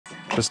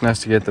Just has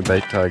to get the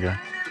bait, Tiger.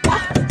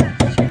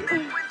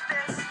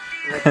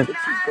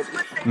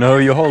 No,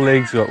 your whole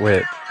legs got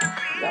wet.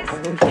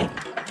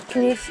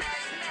 Can you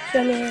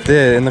show me?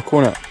 There, in the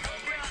corner.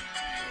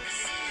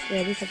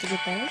 Yeah, we have to get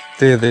that.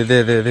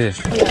 There.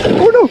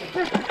 Oh no!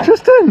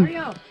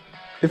 Tristan!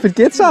 If it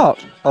gets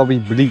out, I'll be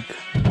bleak.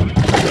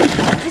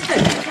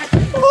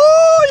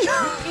 Oh!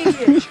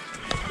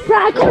 Bro,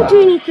 I can't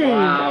do anything.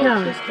 Wow,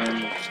 No.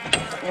 Tristan.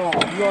 Oh,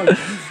 you're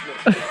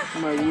useless.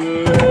 My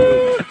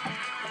word.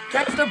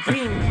 Catch the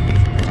beam.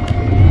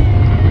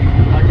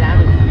 Oh, damn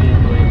it, beam.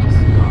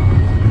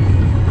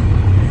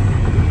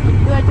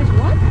 Do I just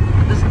what?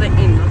 This is the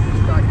end, not the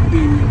start. Not the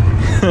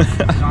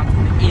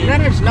end.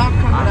 That is not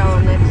crocodile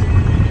next.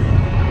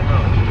 No.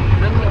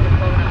 Look at the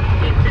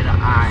crocodile into the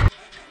eye.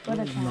 What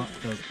is Not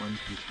those one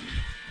piece.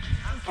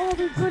 Oh,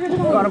 we got it.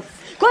 Got him.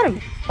 Got him.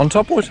 On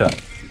top water.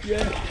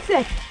 Yeah.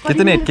 Sick. Get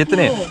the net, get the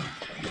net.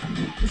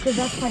 Because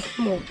that's quite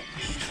small.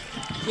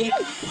 Get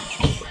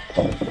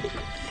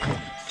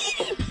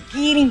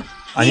him.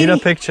 I need a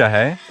picture,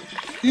 hey?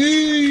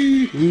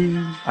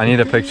 I need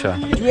a picture.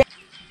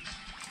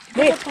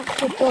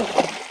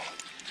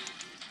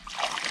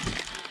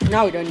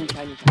 Now we don't need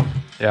tiny time.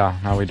 Yeah,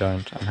 no we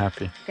don't. I'm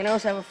happy. Can I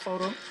also have a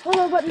photo? Hold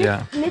on, but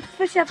Yeah. let's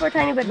fish up for a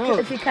tiny bit No.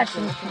 if we catch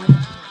them.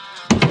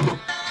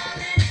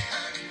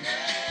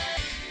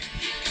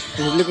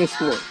 It's looking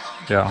small.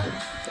 Yeah,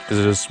 because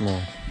it is small.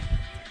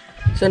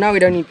 So now we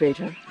don't need bait,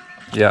 huh?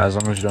 Yeah, as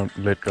long as you don't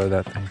let go of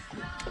that thing.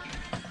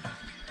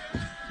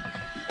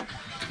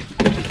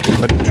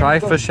 But try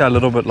fish a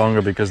little bit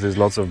longer because there's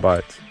lots of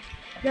bites.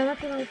 Yeah,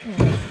 that's what I was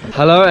saying.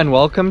 Hello and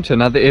welcome to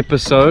another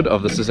episode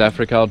of This is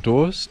Africa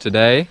Outdoors.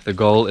 Today the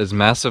goal is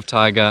massive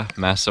tiger,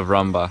 massive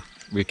rumba.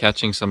 We're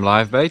catching some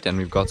live bait and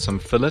we've got some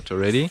fillet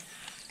already.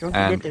 Don't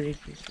And- forget the red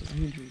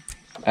fish.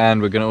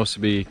 And we're going to also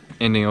be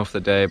ending off the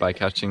day by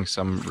catching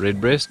some red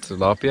breast,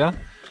 tilapia.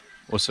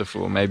 Also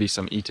for maybe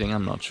some eating,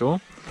 I'm not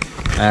sure.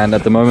 And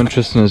at the moment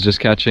Tristan is just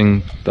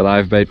catching the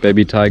live bait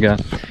baby tiger.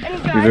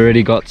 We've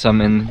already got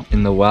some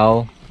in the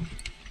well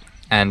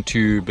and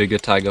two bigger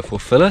tiger for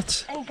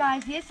fillets. And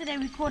guys, yesterday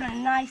we caught a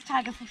nice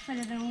tiger for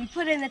fillet and we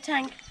put it in the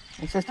tank,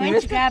 It's just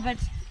went to grab it,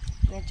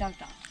 and it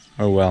jumped off.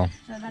 Oh well.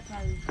 So that's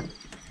why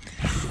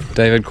we...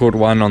 David caught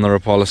one on the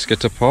Rapala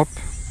skitter pop.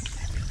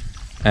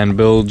 And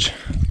Bilge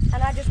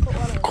And I just caught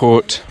one of them.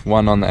 caught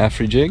one on the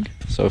Afri jig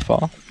so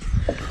far.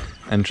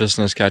 And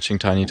Tristan is catching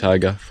tiny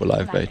tiger for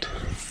live bait.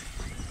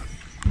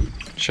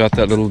 Shot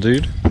that little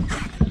dude.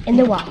 In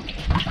the wild.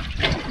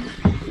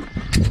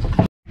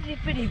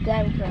 It's pretty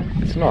damn close.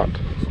 It's not.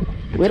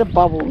 Where the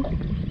bubble?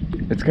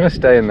 It's gonna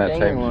stay in that Dang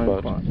same it,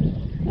 spot.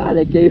 Ah,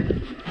 they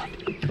gave.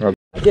 Well,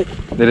 Get.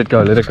 let it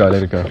go, let it go,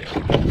 let it go.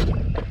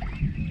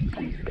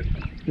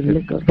 Let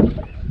it go.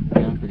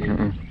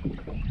 Mm-mm.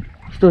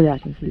 Still here, I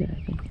can see it.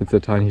 It's a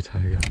tiny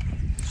tiger.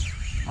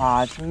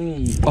 Ah, it's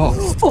me.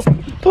 Oh!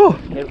 Oh!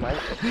 Never mind.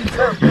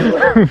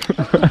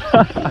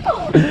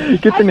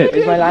 Get the net.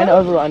 Is my line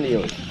over or under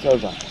yours? It's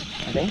over,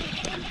 I think.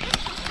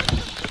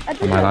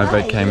 My live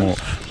bait came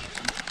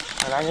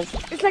off. My line is,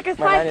 It's like a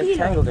my line 5 is kilo.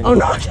 tangled in. Oh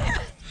no!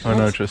 Oh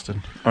no,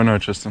 Tristan. Oh no,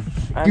 Tristan.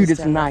 Dude,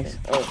 it's nice.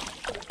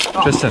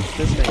 Oh. Tristan.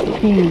 It's like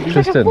a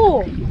Tristan.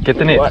 4. Get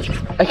the net. What?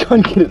 I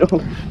can't get it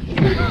off.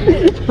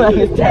 Mine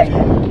is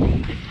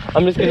tangled.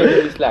 I'm just gonna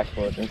really slack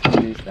for it. I'm just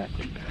really slack.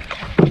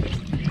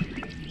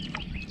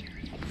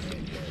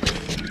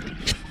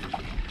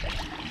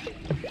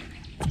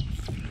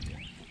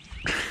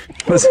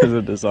 This is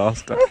a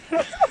disaster.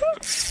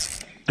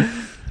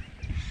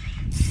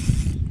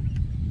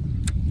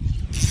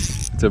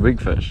 It's a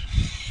big fish.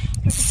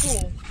 It's a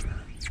 4.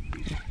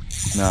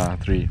 Nah,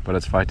 3, but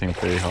it's fighting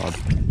very hard.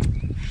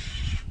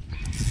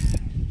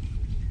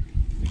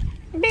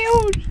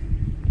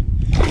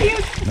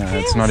 No,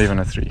 it's not even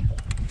a 3.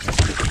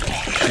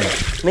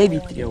 Maybe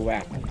 3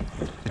 whack.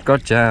 It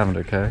got jammed,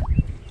 okay?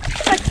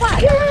 It's like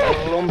 5.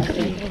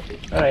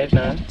 Alright,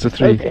 no. It's a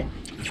 3. Okay.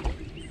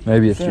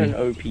 Maybe a It's an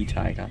 3. OP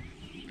tiger.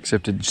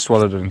 Except it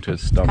swallowed it into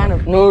its stomach. Kind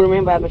of. No,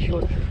 remember I have a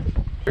short.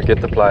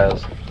 Get the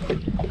pliers.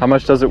 How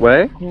much does it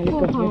weigh?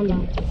 4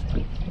 pounder.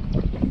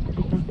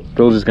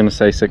 Bill's is going to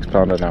say 6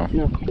 pounder now.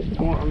 No.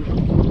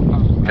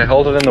 Okay,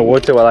 hold it in the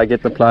water while I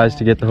get the pliers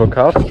to get the hook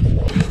out.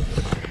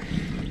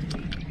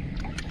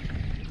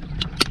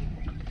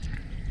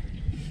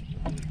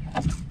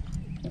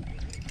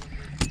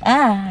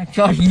 Ah,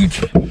 Josh, you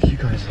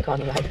guys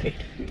can't like it.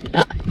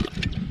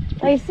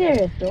 Are you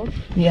serious, though?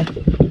 Yeah.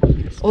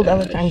 All the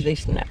other times they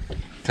snap.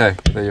 Okay,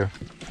 there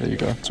you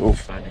go. It's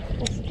off.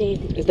 It's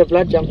dead. Is the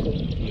blood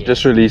jumping?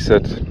 Just release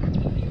it.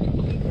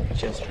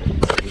 Just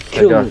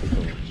There you go.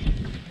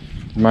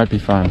 It might be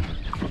fine.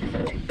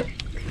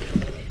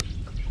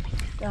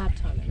 God,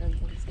 Tom, I don't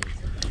think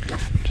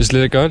it's Just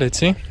let it go, let's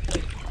see.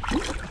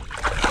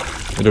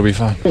 It'll be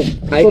fine.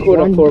 I caught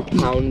a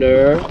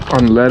 4-pounder.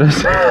 On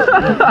lettuce.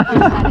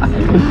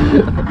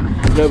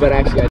 No, but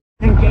actually, I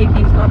think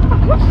KG's not.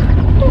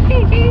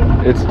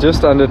 It's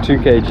just under 2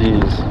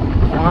 kgs.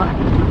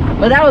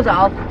 But that was an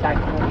alpha tiger.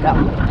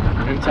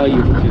 Until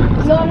you do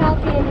this. not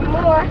healthy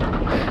anymore.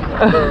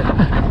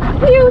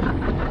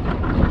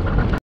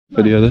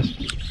 Video this.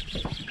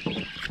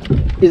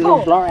 Is it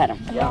on floor, Adam?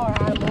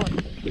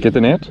 Get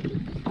the net.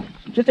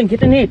 Justin, get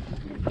the net.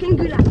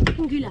 Kingula,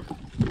 kingula.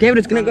 David,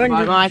 it's gonna go in.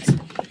 Right.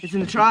 It's in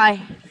the try.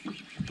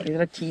 Is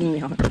it a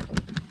teeny?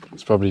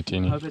 It's probably I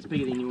teeny. hope it's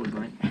bigger than yours,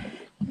 right?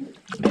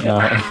 No.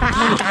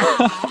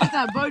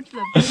 That boat's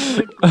the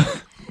big one.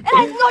 It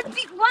has not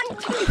big one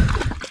too.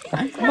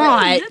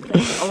 Right.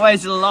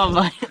 Always a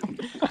lava.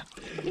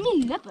 You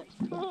need leopard.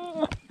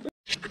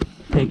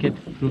 Take it.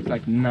 Looks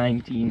like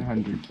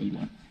 1900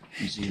 kilo.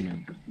 Zoom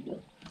in.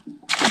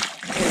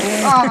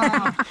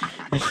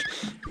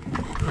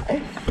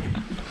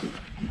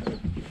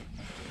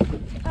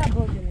 That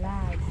boat's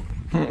alive.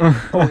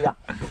 Oh yeah.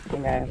 I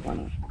think I have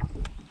one.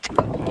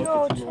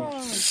 No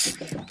chance.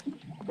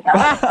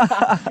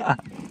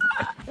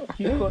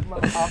 You caught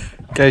my half.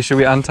 Okay, should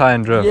we untie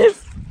and drift?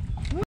 Yes.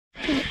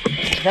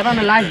 Is that on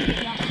a line?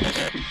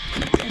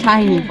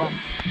 Tiny one.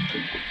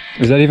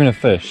 Is that even a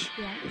fish?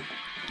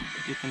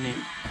 Get the net.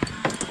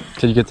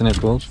 Did you get the net,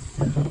 Bulge?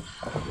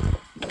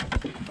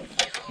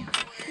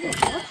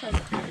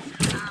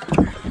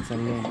 It's a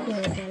net.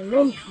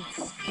 Yeah,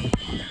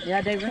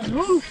 Yeah, David.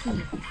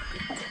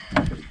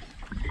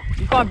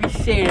 You can't be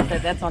serious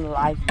that that's on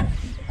live.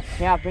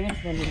 Yeah, bring it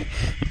to the net.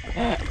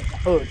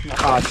 Oh, it's not.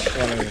 Oh, it's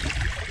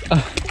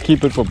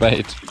Keep it for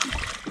bait.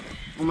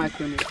 oh my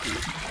goodness.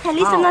 At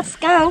least I'm not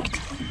skunked.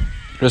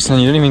 Kristen,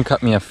 you didn't even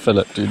cut me a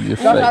fillet, dude. You're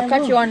Josh, fake. I'll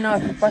cut you on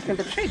the first of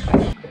the trick.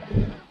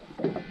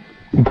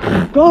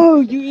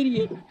 Go, you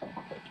idiot.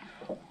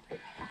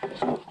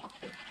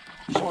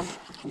 Sean.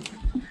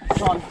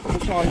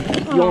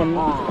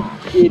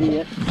 You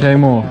idiot. Okay,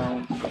 more.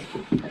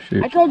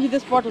 I told you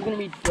this spot was gonna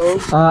be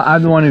dope.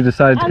 I'm the one who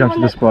decided to come to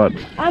the spot.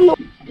 I'm not.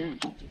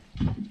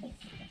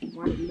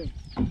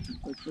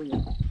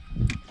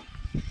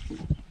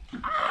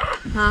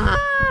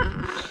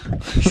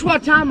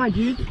 Short time, my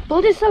dude.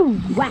 Boat is so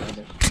wet.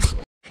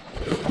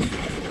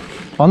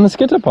 On the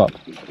skitter pop.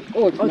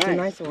 Oh, it's a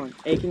nice one.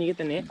 Hey, can you get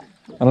the net?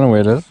 I don't know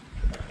where it is.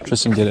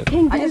 Tristan, get it.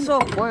 I just saw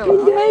a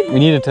foil. We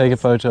need to take a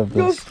photo of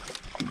this.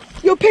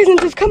 Your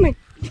peasant is coming.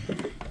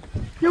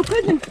 Your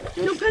peasant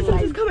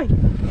is coming.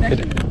 It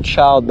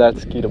chowed that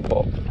skeeter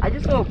pop. I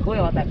just saw a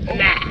foil. I was like,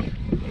 nah.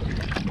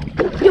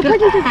 Your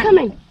peasant is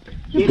coming.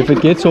 If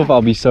it gets off,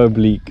 I'll be so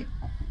bleak.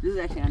 This is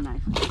actually a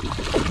nice one.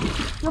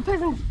 Your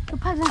peasant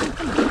is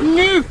coming.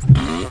 No!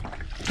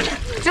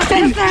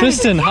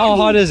 Tristan, how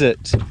hot is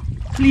it?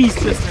 Please,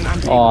 Tristan, I'm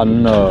taking Oh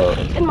no.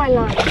 In my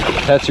line.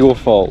 That's your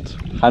fault.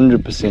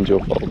 100% your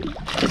fault.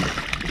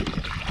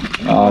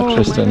 Oh,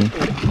 Tristan.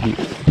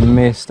 You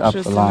messed up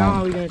Tristan, the now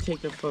line. we're gonna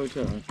take the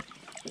photo.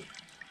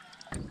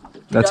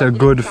 That's a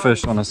good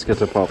fish on a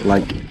skitter pop.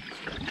 Like,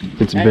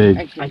 it's big.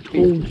 I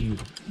told you.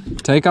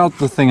 Take out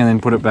the thing and then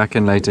put it back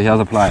in later. Here are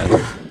the pliers.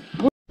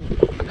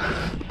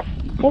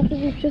 Think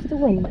this is just the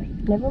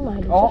wind. Never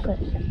mind. It's Oh. a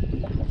fish.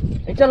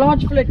 It's a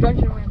large fillet, don't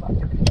you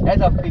remember?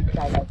 That's a big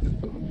tiger.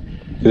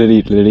 Let it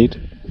eat, let it eat.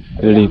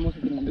 Let it eat.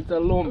 It's a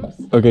lump.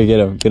 Okay, get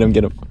him, get him,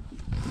 get him.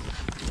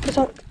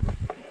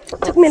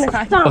 Took me in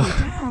a stump.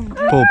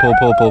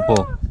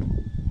 Pull.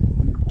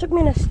 Took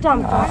me in a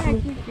stump.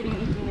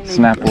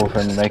 Snap off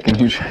and make a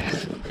new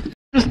chase.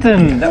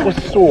 Tristan, that was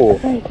sore.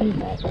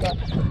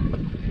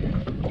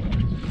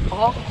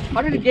 Oh,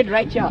 how did it get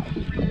right here?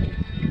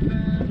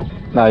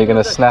 Now you're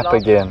gonna snap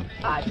again.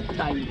 Ah, it's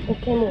tiny.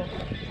 It came off.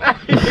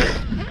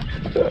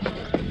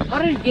 How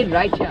did it get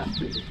right here?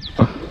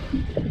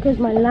 Because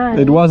my line.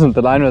 It wasn't,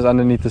 the line was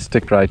underneath the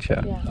stick right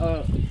here.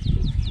 Oh,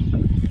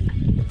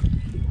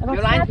 Have I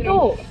your line's snapped gonna-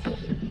 off?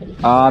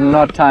 I'm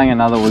not tying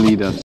another will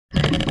eat us.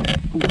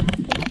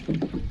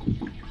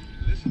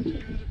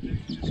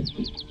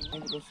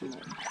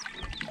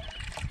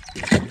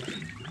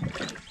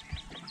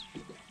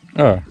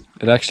 Oh,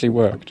 it actually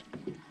worked.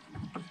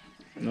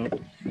 No.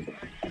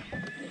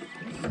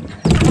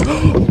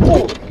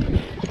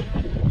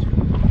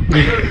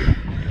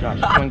 Josh,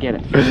 come and get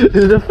it.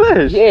 Is it a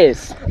fish?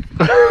 Yes.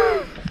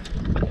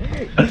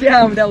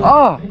 Damn, that was.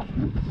 Oh!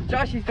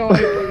 Josh is throwing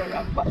it.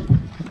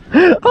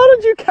 How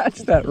did you catch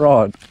that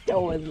rod?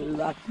 That was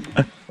lucky.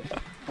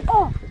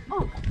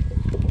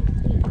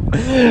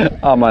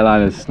 Oh, my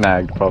line is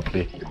snagged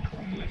properly.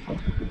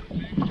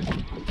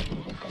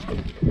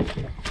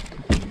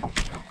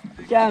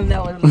 Damn,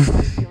 that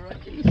was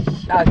lucky.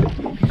 Shut.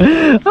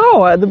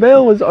 Oh, the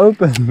bail was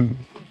open.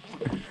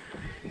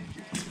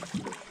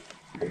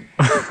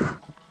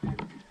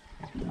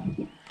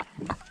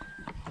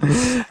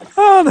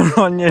 Oh, the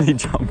rod nearly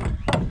jumped.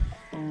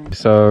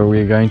 So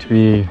we're going to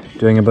be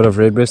doing a bit of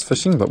redbreast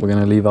fishing, but we're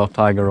going to leave our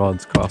tiger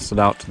rods casted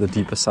out to the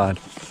deeper side.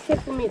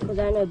 Except for me, because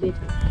I know better.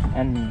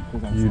 And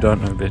You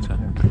don't know better.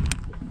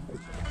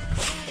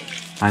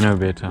 I know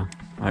better.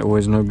 I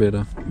always know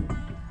better.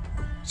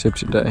 Except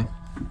today.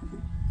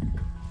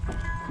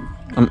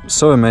 I'm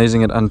so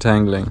amazing at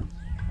untangling.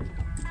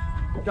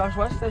 Josh,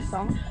 what's this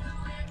song?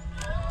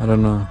 I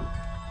don't know.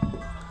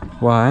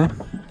 Why?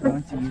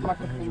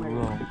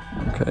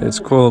 Okay, it's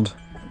called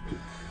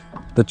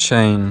The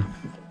Chain.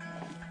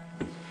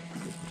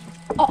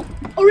 Oh,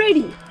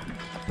 already!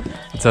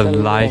 It's a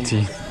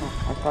lighty.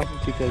 Casting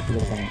too close to the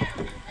phone.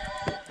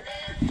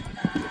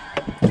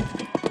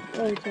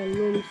 Oh, it's a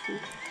little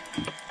fish.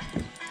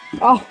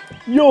 Oh,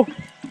 yo!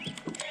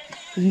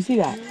 Did you see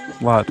that?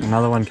 What?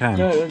 Another one came?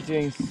 No, it was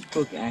doing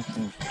spook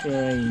action.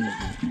 Crazy.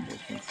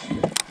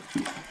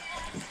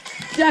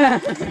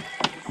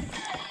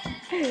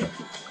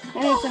 And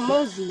it's a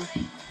mosey.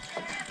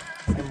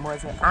 And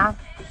was it? Ah,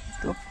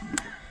 stop.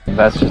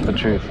 That's just the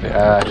truth.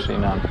 Actually,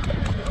 none.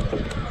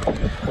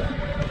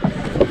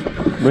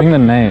 Bring the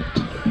net.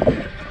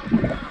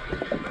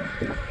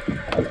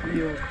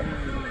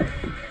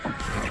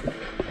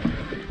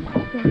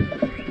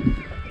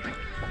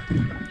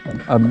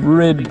 A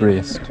red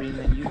breast.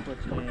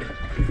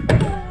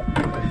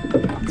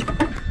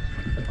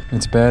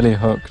 It's barely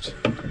hooked.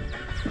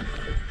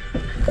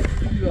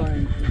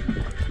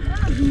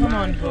 Come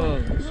on,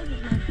 folks.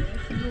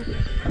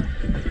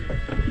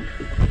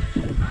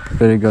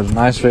 Very good.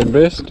 Nice red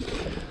breast.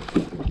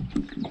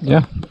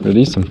 Yeah,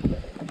 release him.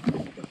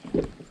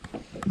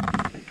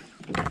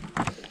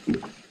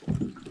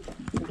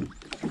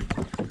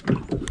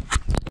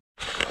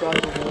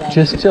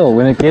 Just chill.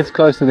 When it gets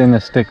closer than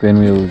the stick, then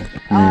we'll move.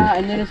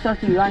 And then it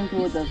starts to run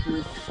towards us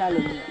with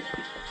shallow.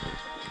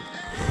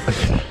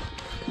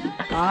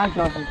 I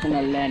thought it was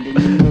gonna land in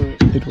the mood.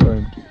 It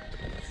won't.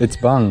 It's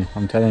bung,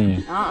 I'm telling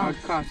you. I'll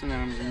cast and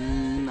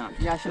I'm not.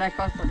 Yeah, should I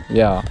cast it?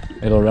 Yeah,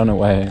 it'll run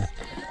away.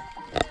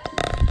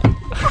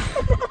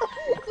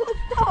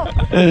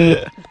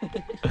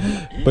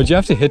 But you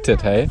have to hit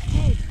it, hey?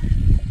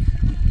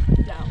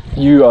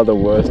 You are the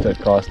worst at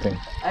casting.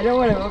 I don't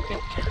want to hook it.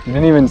 You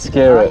didn't even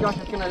scare it. Josh,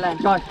 it's gonna land.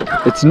 Josh.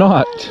 It's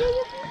not.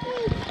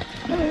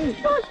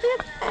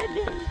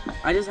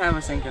 I just have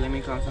a sinker, let me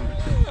cast something.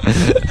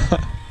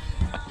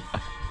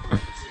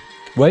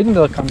 Wait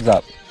until it comes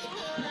up.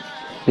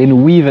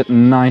 Then weave it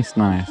nice.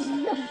 What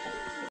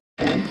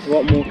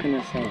more can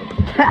I say?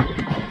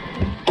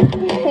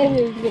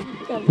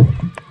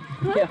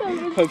 Yeah,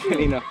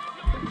 hopefully not.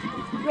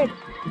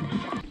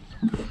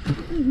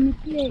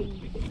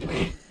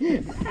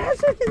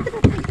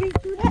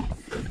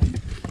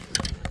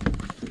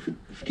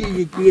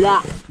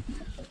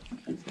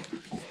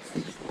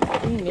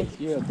 Next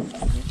year.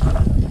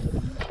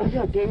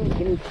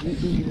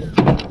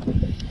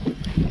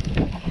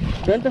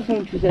 Don't the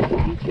phone choose at the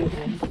beach?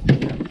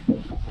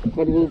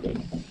 What will they?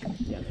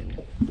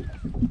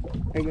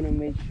 Are you gonna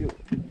make sure?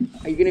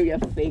 Are you gonna be a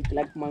fake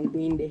like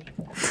Manguin Day?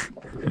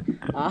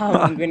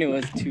 Manguin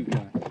was too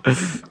much.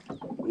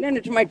 Then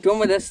it's my drum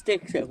with a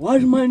stick. Say,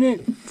 what's my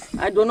name?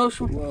 I don't know.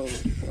 Shoot. Whoa.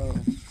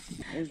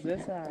 Is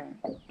this a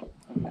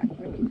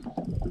blackberry?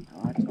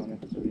 Oh, I don't know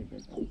if it's really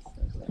good.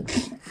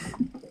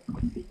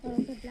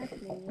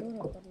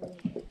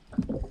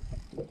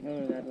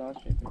 No, that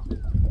last shape is.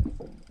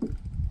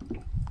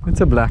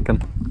 It's a black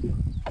one.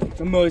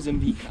 It's a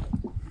Mozambique.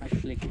 I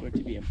flicked for it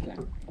to be a black.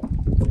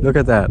 Look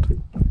at that.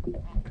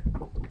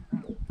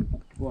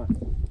 What?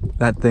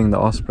 That thing, the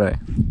osprey.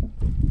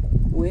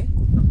 Where?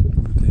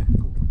 Over there.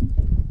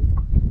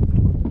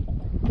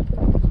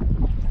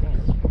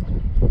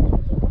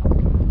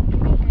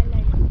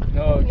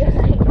 No, just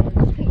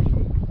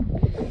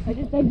I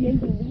just like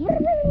look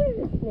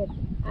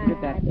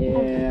at that.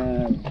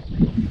 Yeah.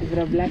 Is it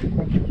a black?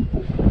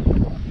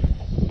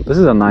 This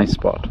is a nice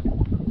spot.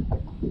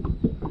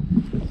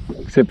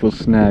 Except for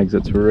snags,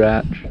 it's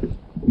ratch.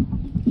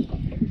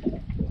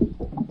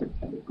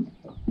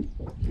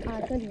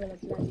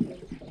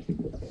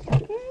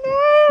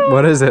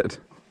 What is it?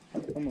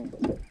 Come on.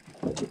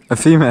 A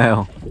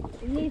female.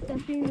 At least a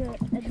female,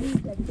 at least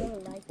a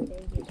girl likes it.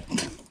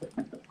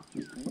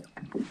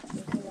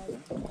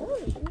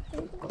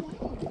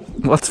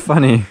 What's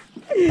funny?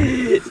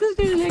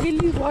 Sister's like at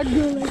least one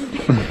girl like it.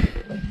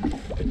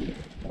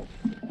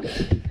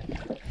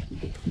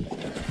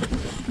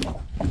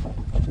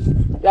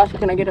 Josh,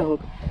 can I get a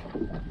hook?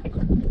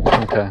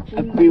 Okay.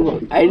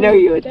 I know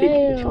you were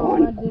thinking,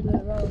 Sean.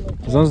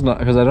 As long as not,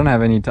 because I don't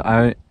have any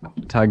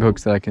tag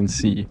hooks that I can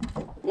see.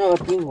 No, a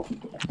team hook.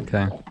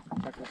 Okay.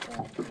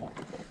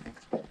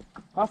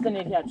 How's the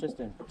net here,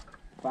 Tristan?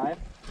 5?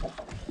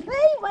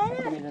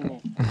 Give me the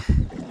net.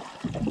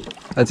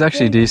 That's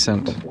actually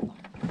decent.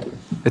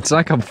 It's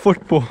like a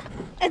football.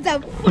 It's a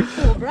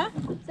football, bruh.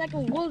 It's like a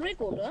world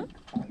record, huh?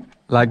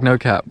 Like no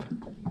cap.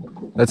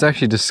 That's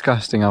actually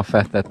disgusting how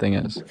fat that thing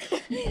is.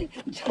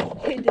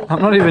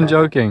 I'm not even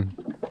joking.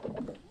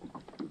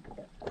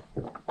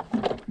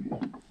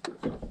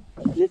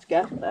 Let's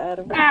get that.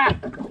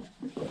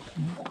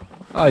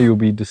 Oh, you'll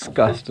be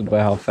disgusted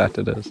by how fat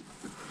it is.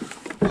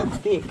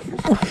 Thick.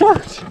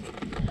 What?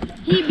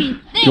 He be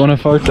thick. Do you want a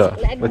photo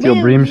Like with your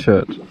this. bream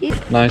shirt?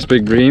 Nice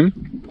big bream.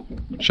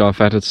 Show how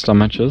fat its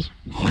stomach is.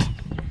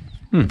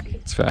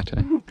 It's fat,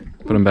 eh?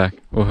 Put him back.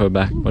 Or her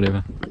back,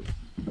 whatever.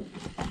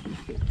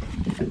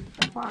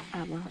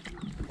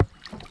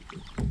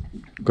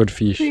 Good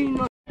fish.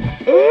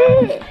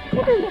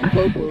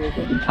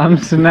 I'm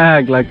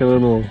snagged like a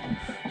little...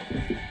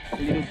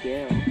 Little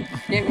girl.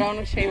 Yeah, round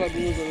of shave up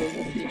little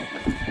thing.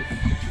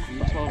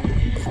 You told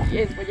me.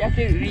 Yes, but you have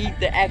to read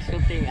the actual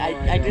thing.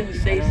 I didn't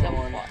say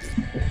something.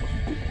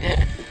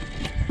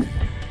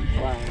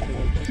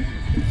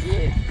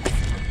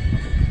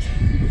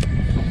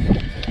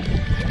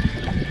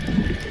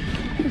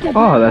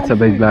 Oh, that's a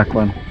big black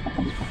one.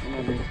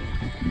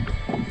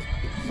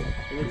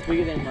 It's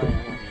bigger than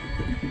mine.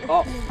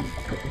 Oh.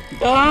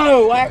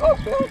 Oh, why go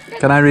first?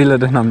 Can I reel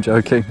it in? I'm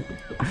joking.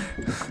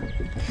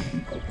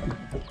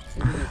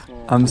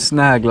 I'm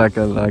snagged like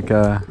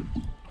a.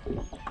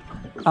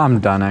 I'm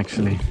done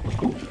actually.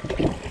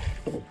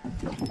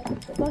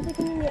 Bossy,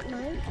 can you get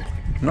mine?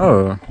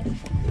 No.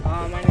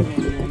 Mine is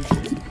in one.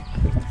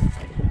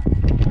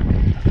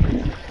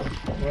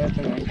 Where's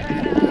the knife?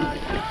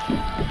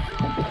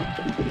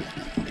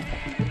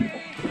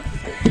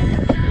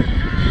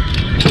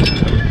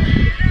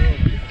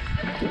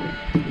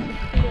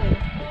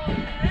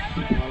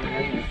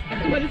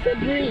 What is the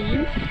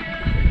green?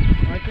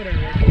 I could have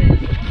read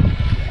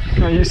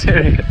it. Are you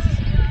serious?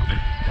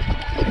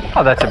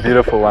 Oh, that's a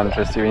beautiful one,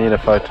 Tristy. We need a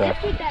photo. No,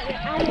 you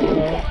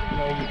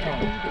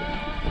can't.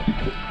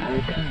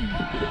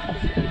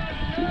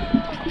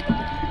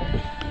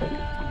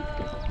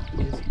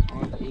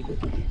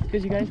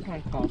 Because you guys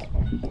can't cast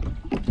far.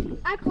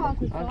 I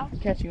caught it. I'm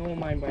catching all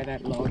mine by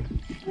that log.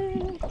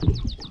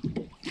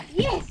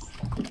 Yes!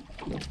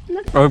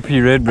 OP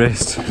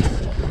redbreast.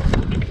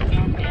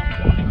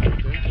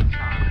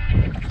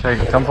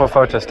 Okay, come for a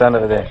photo. Stand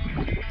over there.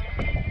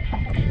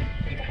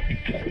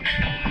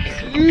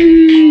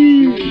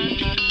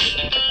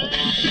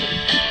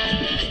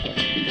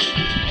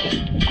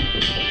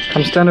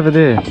 Come stand over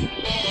there.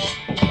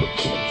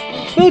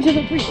 Go to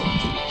the tree.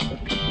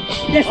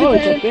 Yes, oh,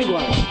 it's a big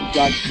one.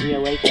 God, me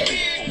away from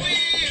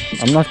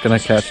it. I'm not gonna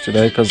catch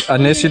today because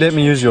unless you let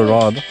me use your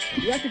rod.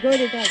 You have to go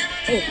to that.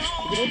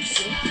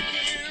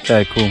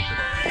 Okay, cool.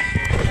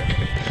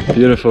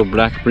 Beautiful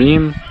black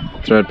bream.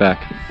 Throw it back.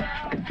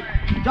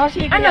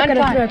 Joshy, I'm not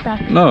gonna throw it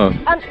back. No.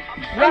 You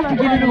have to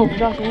get it off,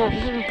 Joshy. No,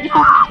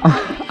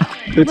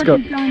 Let's go.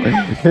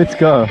 Let's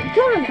go. Come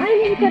on, I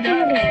need to catch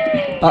another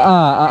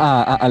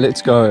one.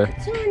 Let's go.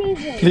 So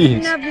easy.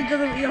 Please.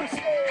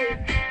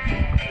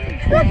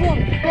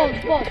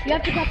 Boss, you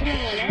have to catch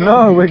another one. Right?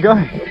 No, we're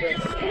going.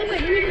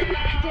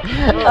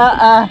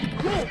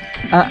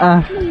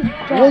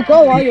 We'll go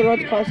while your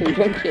rod's passing,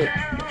 don't you?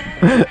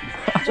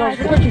 Josh,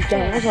 look what you've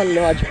done. That's a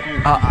large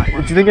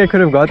one. Do you think I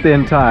could have got there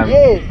in time?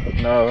 Yes.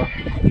 No.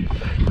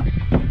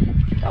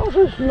 That was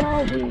so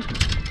lousy.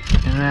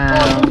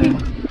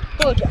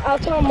 Good, I'll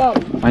tell Mom.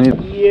 I need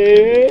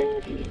Yeah.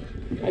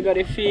 I got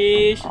a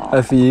fish.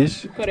 a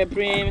fish. Got a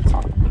bream.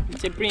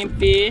 It's a bream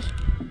fish.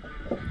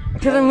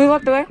 Does it move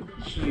up the way?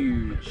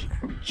 Huge.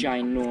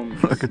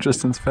 Ginormous. Look at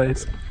Tristan's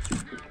face.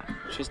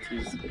 Just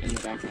he's in the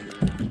background.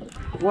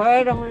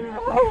 Wait a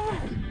minute.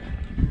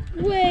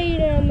 Wait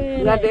a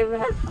minute. Let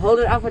David hold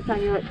it up for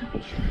time.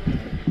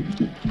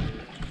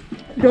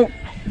 Go.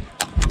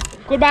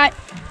 Goodbye.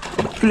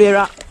 Clear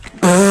up.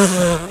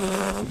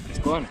 It's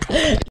gone.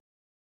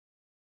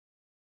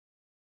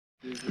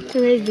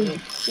 Ready.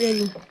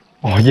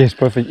 Oh yes,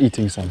 perfect.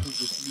 Eating some.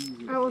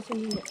 I also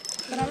need it.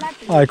 But I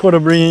like it. I caught a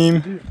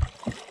bream.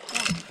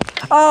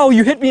 Oh,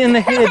 you hit me in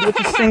the head with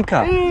the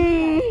sinker.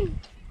 I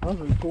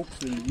haven't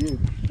talked to you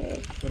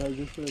yet, but I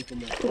just heard from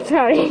my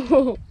Sorry.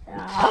 I'm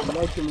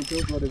not going to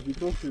talk about if you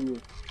talk to me.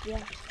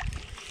 Yeah.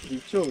 You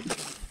showed.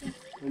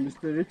 And it's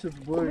the richest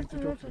boy to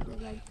talk to.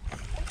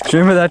 Do you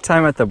remember that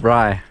time at the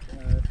Bri?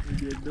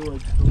 You had no one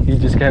to talk to. He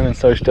just came and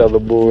socied all the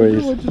You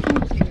boys. know what to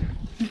talk to.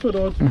 You thought I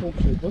was to talk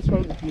to. What's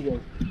wrong with you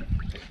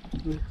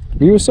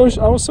guys?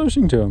 I was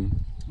sociing to him.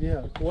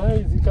 Yeah, why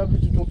is he coming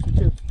to talk to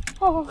Chip?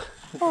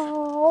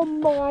 Oh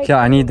my. Yeah,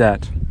 I need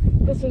that.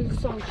 This is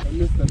so I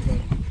missed that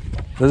one.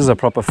 This is a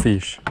proper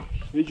fish.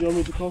 Where do you want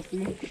me to call for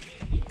you?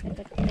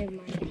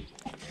 good.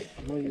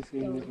 No, you're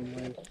saying it in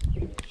my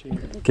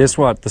chain. Guess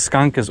what? The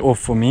skunk is off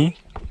for me.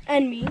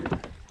 And me.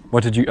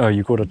 What did you? Oh,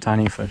 you caught a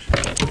tiny fish.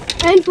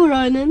 And for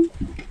Ronan.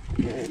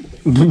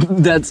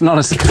 That's not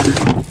a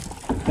skunk.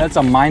 That's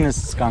a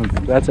minus skunk.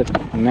 That's a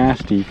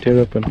nasty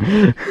terrapin.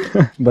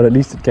 But at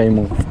least it came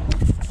off.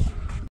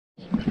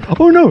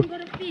 Oh no!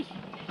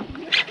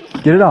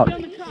 Get it out.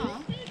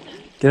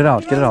 Get it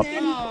out. Get it out.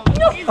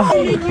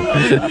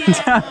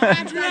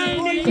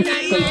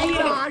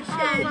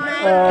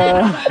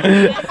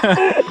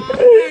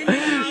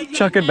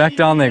 Chuck it back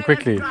down there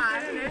quickly.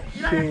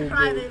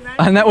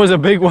 And that was a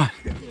big one.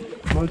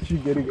 Not you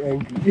getting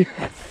angry.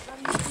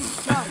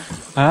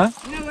 Huh?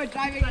 You know, we're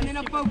driving and then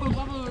a bubble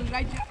was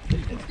right there.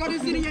 And Scott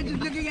is sitting here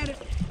just looking at it.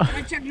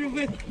 I checked the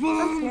reverse.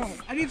 Boom!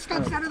 And it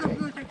Scott started the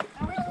floor. Like,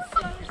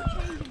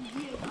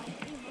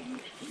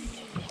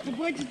 the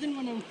boy just didn't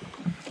want to.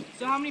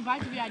 So how many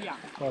bites have you had, yeah?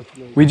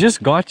 We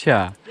just got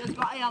here. Just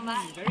got here,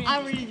 man. I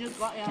really just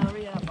got here. I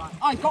really had a bite.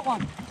 Oh, got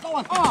one. Got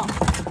one. Oh!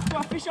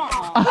 Got a fish on.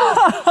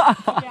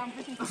 Oh. Yeah, I'm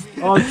fishing for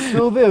you. Oh, it's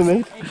still there,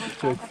 mate.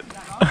 Check.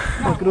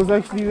 Look, it was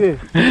actually there.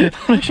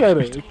 Look at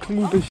it. It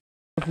cleaned the shit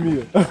off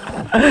me.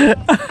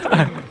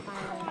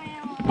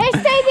 Hey,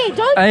 stay there.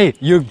 Don't. Hey,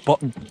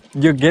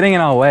 you're getting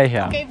in our way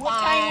here. Okay,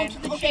 fine.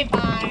 Okay,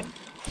 fine.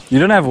 You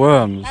don't have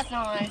worms. That's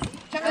nice.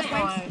 Check this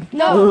one.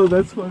 No. Oh,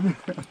 that's funny.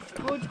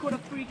 Oh, it's called a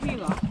 3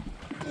 kilo.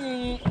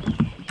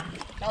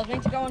 That was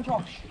meant to go on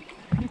Josh.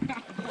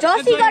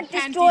 Jossie got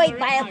destroyed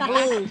by a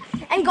balloon.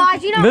 And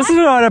guys, you know This is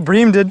what a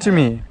bream did to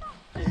me.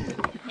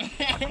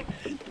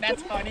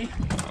 That's funny.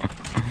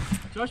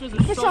 Josh was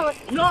a fish on.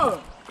 No!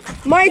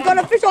 Murray got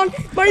a fish on.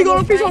 Murray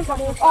got a fish on.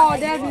 Oh,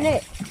 there's a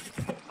net.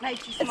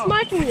 It's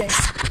smoking it.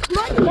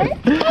 Smoking it.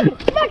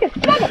 Smoke it.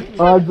 Smoke it.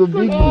 Oh, it's a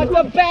big Oh, one. it's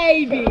a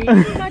baby! The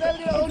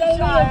little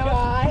child.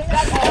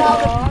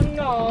 Oh,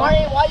 no.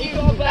 Murray, why you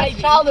That's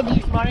baby? child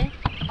abuse, Murray.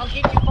 I'll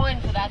keep you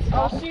fined for that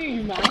I'll stuff. sue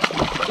you, man.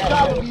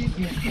 Child abuse.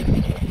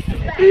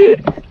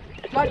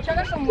 Mike, check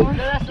out some more. No,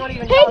 that's not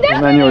even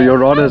Emmanuel, your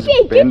rod is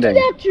bending.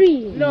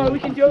 tree. No, we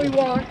can do what we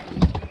want.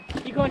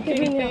 You can't do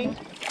anything.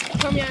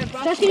 Come here,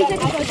 bro. Just take a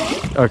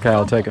photo. Okay,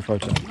 I'll take a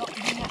photo.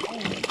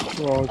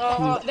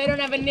 Oh, they don't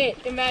have a net,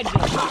 imagine.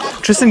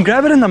 Tristan,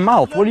 grab it in the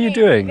mouth. What are you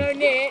doing? No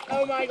net,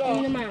 oh my god.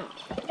 In the mouth.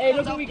 Hey,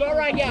 look what we got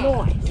right here. We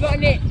got a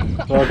net.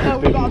 Oh,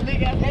 We got a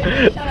big ass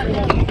net.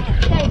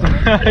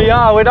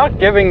 Yeah, we're not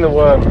giving the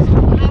worms.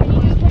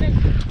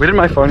 Where did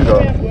my phone go?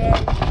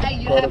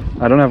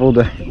 I don't have all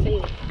day.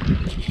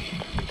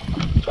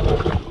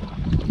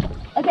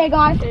 Okay,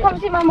 guys, come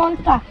see my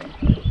monster.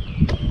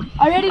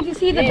 Are you ready to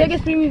see the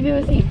biggest bream you've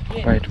ever seen?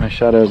 Wait, my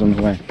shadow's on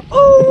the way.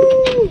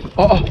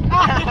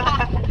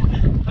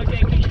 Okay,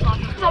 can you talk?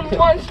 It's a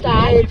monster.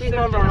 Hey, please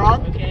don't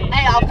run. Okay.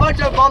 Hey, I'll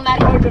photobomb that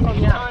photo from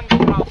here.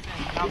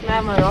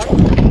 Am I wrong?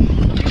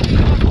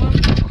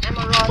 Am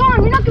I wrong? Come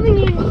on, we're not giving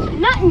you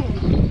nothing.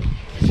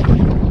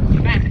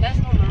 Man, that's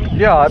not normal.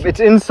 Yeah, it's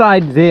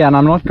inside there and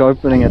I'm not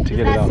opening it to get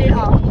it That's out. it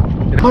off.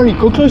 Hurry,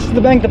 go close to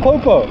the bank, the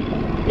popo.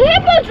 The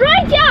hippo's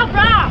right here,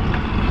 bro.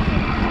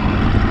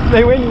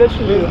 They went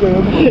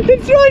literally.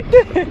 It's right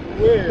there.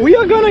 Where? We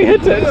are gonna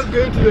hit Let's it.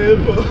 go to the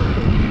airport.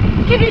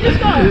 Can you just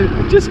go?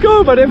 Just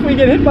go, but if we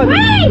get hit by the...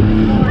 Wait!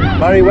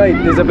 Murray, wait,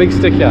 there's a big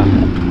stick here.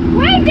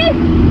 Wait! Wait!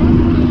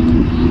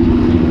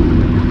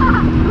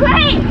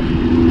 Wait!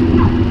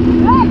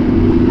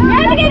 You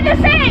have to get the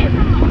same!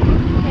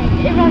 Okay,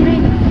 everyone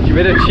ready? You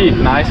better cheat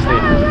nicely.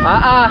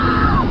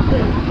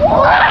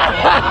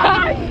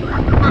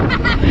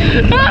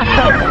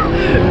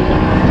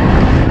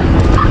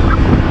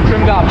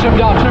 Trim down, trim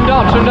down, trim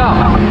down, trim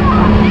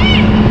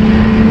down.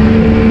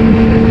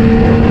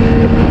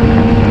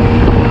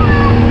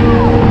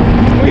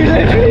 We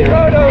literally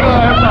rode over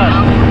her.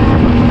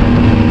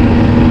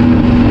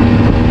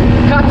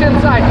 Cut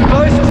inside,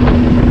 closest.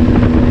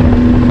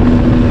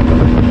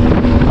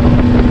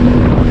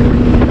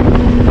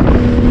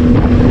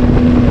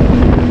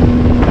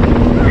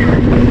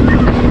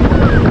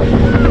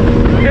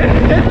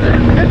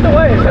 Hit the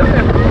waves, hit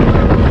them.